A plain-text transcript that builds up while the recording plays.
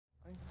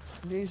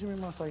Hindi ayusin mo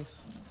yung mga size.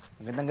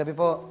 Magandang gabi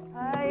po.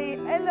 Hi,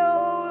 hello.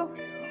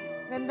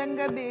 Gandang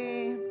gabi.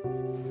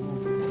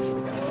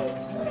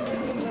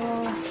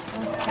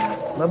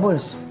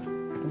 Bubbles,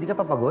 hindi ka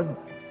pa pagod?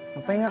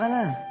 Magpahinga ka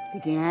na.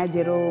 Sige nga,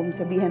 Jerome,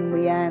 sabihan mo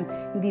yan.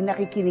 Hindi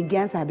nakikinig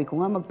yan. Sabi ko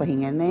nga,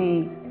 magpahinga na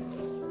eh.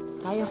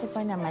 Kaya ko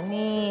pa naman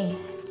eh.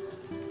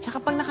 Tsaka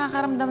pag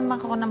nakakaramdam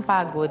naman ako ng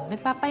pagod,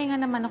 nagpapahinga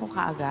naman ako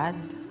kaagad.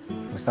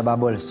 Basta,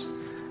 Bubbles,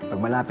 pag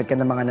malapit ka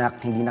ng mga anak,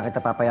 hindi na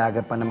kita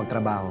papayagan pa na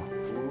magtrabaho.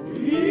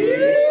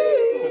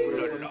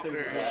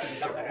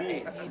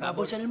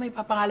 Bubbles, ano may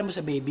papangalan mo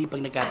sa baby pag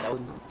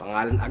nagkataon?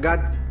 Pangalan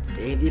agad.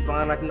 Kaya hindi pa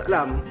nga natin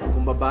alam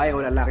kung babae o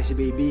lalaki si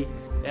baby.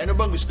 Eh, ano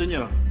bang gusto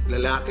nyo?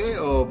 Lalaki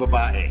o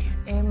babae?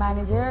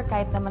 Manager,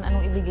 kahit naman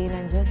anong ibigay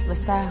ng Diyos,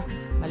 basta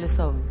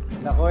malusog.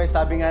 Nako,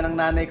 sabi nga ng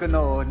nanay ko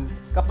noon,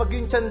 kapag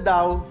yung tiyan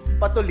daw,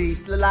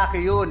 patulis,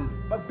 lalaki yun.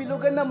 Pag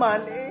bilugan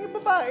naman,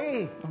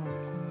 babae.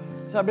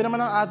 Sabi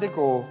naman ng ate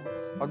ko,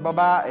 pag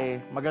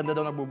babae, maganda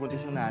daw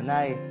nagbubuntis yung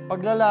nanay.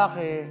 Pag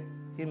lalaki,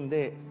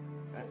 hindi.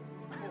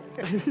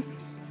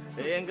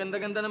 Ang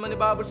ganda-ganda naman ni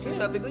Bubbles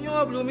kasi ate. Doon yung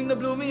blooming na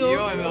blooming, oh.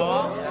 Yun,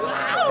 no?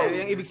 Wow!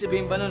 Yung ibig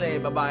sabihin pa nun,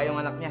 babae yung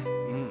anak niya.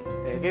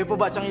 Kayo po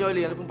ba, Chang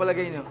Yolly? Ano pong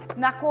palagay niyo?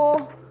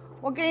 Nako,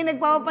 huwag kayong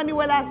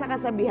nagpapaniwala sa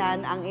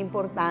kasabihan. Ang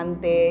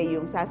importante,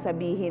 yung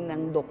sasabihin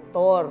ng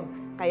doktor.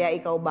 Kaya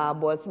ikaw,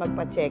 Bubbles,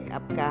 magpa-check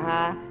up ka,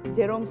 ha?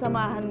 Jerome,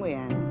 samahan mo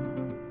yan.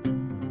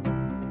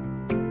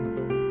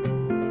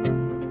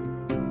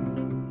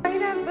 Ay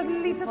na,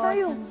 naglilita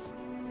tayo.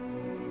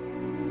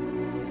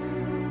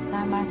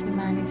 Tama si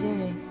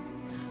manager eh.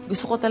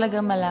 Gusto ko talaga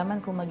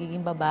malaman kung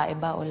magiging babae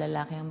ba o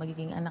lalaki ang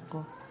magiging anak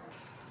ko.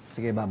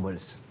 Sige,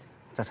 Bubbles.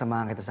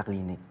 Sasamahan kita sa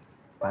klinik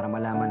para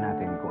malaman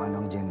natin kung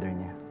anong gender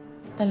niya.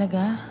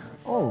 Talaga?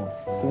 Oo.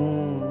 Kung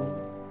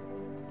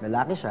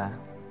lalaki siya,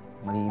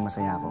 magiging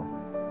masaya ako.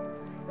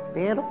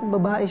 Pero kung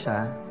babae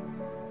siya,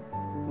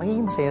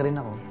 magiging masaya rin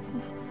ako.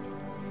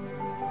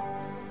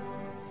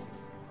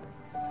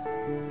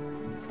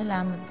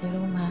 Salamat,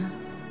 Jerome, ha?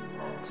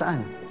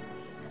 Saan?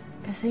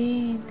 Kasi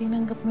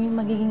tinanggap mo yung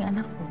magiging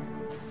anak ko.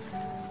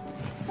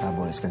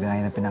 Bubbles,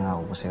 kagaya na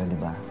pinangako ko sa'yo, di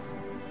ba?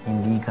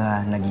 Hindi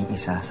ka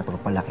nag-iisa sa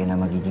pagpapalaki na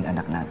magiging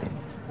anak natin.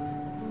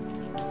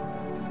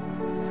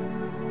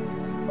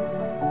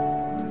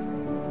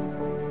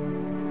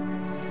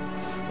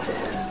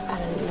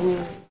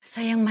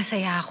 Sayang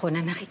masaya ako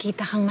na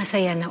nakikita kang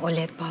masaya na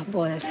ulit,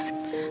 Bubbles.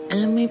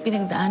 Alam mo yung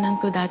pinagdaanan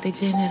ko dati,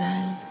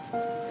 General.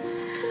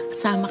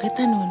 Kasama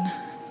kita nun.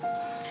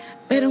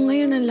 Pero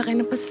ngayon, ang laki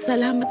ng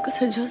pasasalamat ko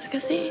sa Diyos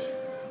kasi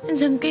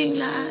nandyan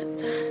kayong lahat.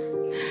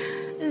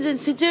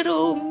 Nandyan si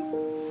Jerome.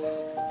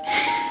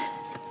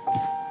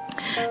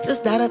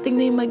 Tapos darating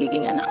na yung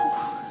magiging anak ko.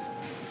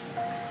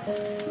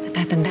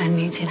 Natatandaan mo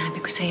yung sinabi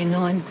ko sa'yo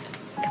noon.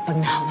 Kapag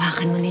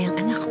nahawakan mo na yung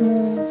anak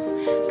mo,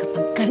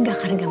 kapag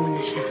karga-karga mo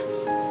na siya,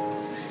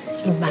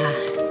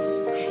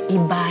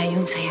 iba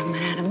yung sayang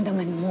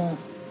nararamdaman mo.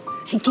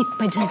 Higit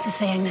pa dyan sa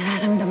sayang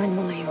nararamdaman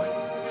mo ngayon.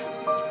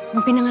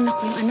 Nung pinanganak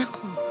ko yung anak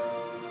ko,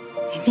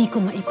 hindi ko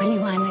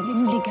maipaliwanag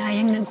yung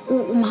ligayang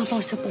nag-uumapaw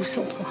sa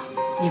puso ko.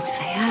 Yung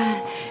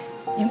saya,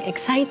 yung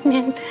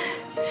excitement.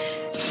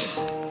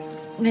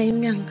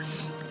 Ngayon nga,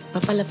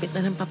 papalapit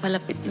na ng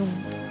papalapit yung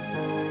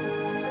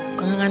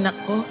panganganak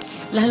ko.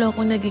 Lalo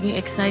ako nagiging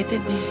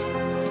excited eh.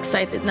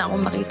 Excited na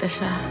ako makita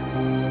siya.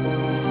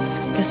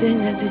 Kasi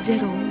andyan si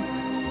Jerome.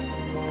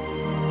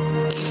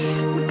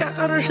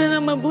 Magkakaroon siya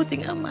ng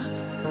mabuting ama.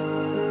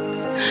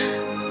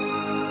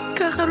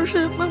 Magkakaroon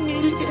siya ng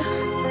pamilya.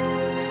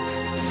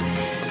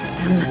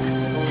 Tama.